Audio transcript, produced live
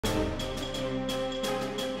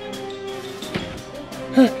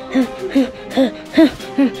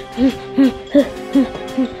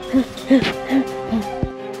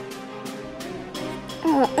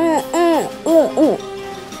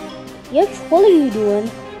what are you doing?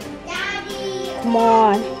 Daddy. Come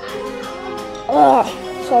on. Ugh,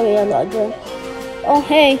 sorry, Elijah. Oh,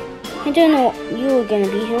 hey, I didn't know you were gonna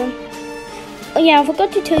be here. Oh yeah, I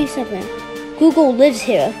forgot to tell you something. Google lives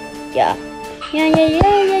here. Yeah. Yeah.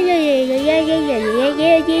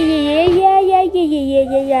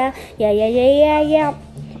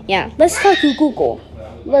 Yeah, let's talk to Google.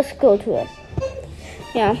 Let's go to it.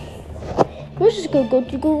 Yeah. We're just gonna go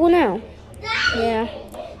to Google now. Yeah.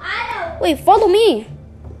 Wait, follow me.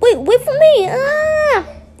 Wait for me. Ah!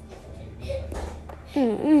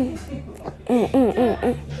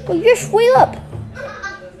 Oh, Yesh, wait up.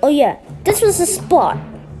 Oh yeah, this was the spot.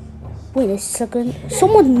 Wait a second.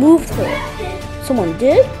 Someone moved her. Someone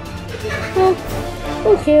did? Well,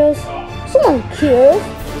 who cares? Someone cares.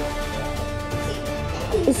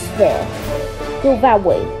 It's there. Go that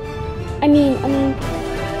way. I mean,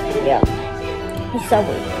 yeah. It's that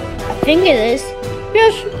way. I think it is.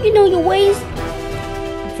 Yes, you know your ways.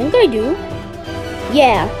 I think I do.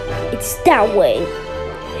 Yeah, it's that way.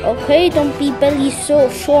 Okay, don't be barely so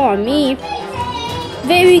sure on me.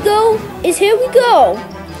 There we go. It's here we go.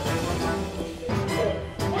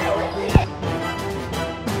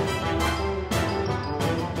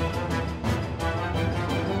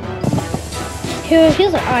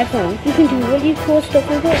 Here's an iPhone. You can do really cool stuff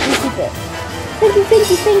with it and keep it.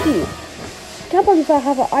 Thank you. Can't believe I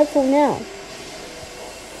have an iPhone now.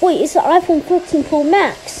 Wait, it's the iPhone 13 Pro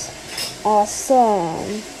Max.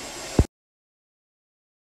 Awesome.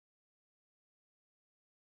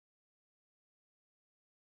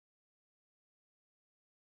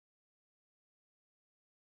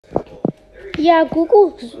 Yeah,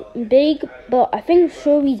 Google's big, but I think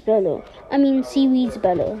Seaweed's better. Seaweed's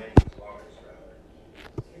better.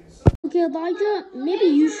 Okay, Elijah, maybe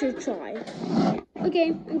you should try. Okay,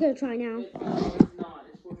 I'm gonna try now.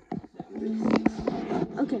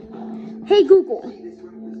 Okay. Hey Google,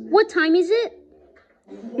 what time is it?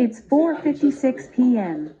 It's 4:56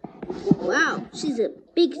 p.m. Wow, she's a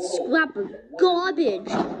big scrap of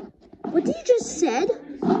garbage. What did you just said?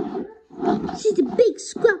 She's a big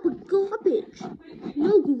scrap of garbage.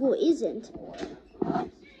 No, Google isn't.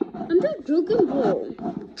 I'm not joking, bro.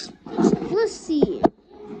 Let's see.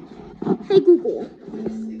 Hey Google,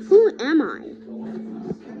 who am I?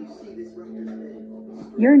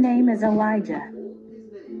 Your name is Elijah.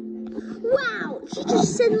 Wow, she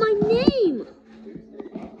just said my name.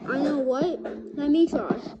 I know what. Let me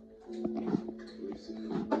try.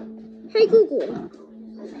 Hey Google,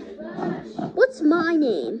 what's my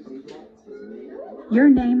name? Your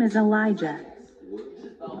name is Elijah.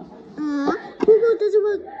 Google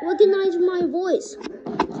doesn't recognize my voice.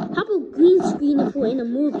 How about green screen if we're in a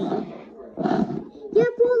movie? Yeah,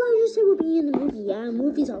 bro, Elijah said we'll be in the movie. Yeah,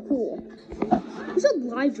 movies are cool. Who's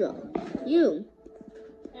Elijah? You.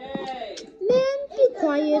 Man, be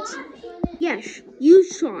quiet. Yes, you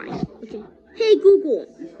try. Okay. Hey Google,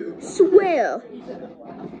 swear.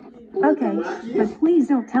 Okay, but please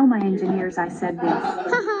don't tell my engineers I said this.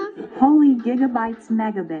 Haha. Holy gigabytes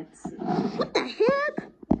megabits. What the heck?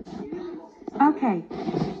 Okay.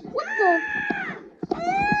 What the?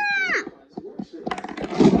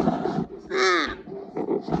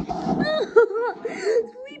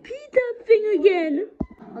 Repeat that thing again.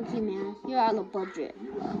 Okay, man, you're out of budget.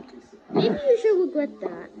 Maybe you should regret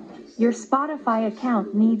that. Your Spotify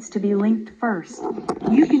account needs to be linked first.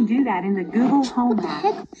 You can do that in the Google Home app.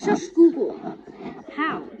 Heck, shush Google.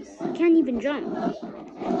 How? You can't even jump.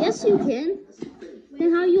 Yes, you can.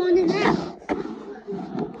 Then how are you on the app?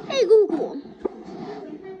 Hey, Google.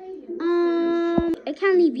 I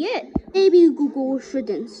can't leave yet. Maybe Google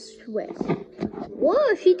shouldn't swear.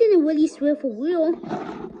 What? She didn't really swear for real.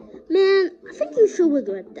 Man, I think you should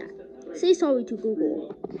regret that. Say sorry to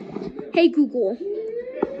Google. Hey, Google.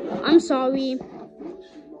 I'm sorry.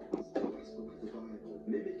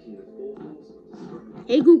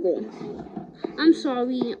 Hey, Google. I'm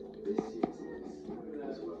sorry.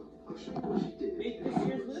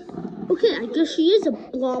 Okay, I guess she is a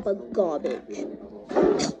blob of garbage.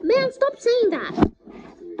 Man, stop saying that.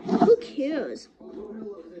 Who cares?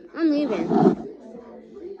 I'm leaving.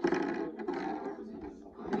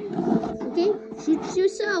 Okay, shoot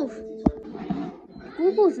yourself.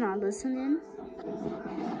 Google's not listening.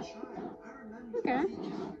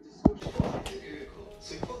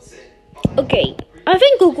 Okay, I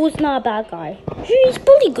think Google's not a bad guy. She's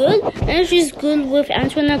pretty good, and she's good with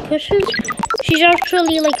answering our questions. She's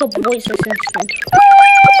actually like a voice assistant.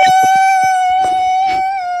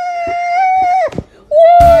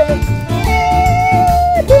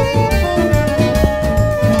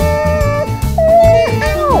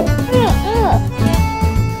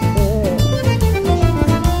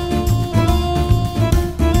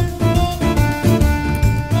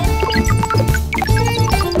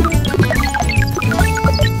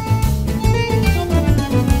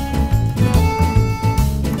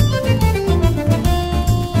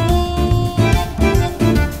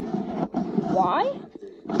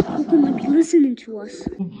 Google might be listening to us.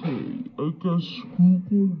 Okay, I guess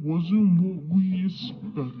Google wasn't what we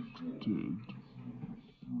expected.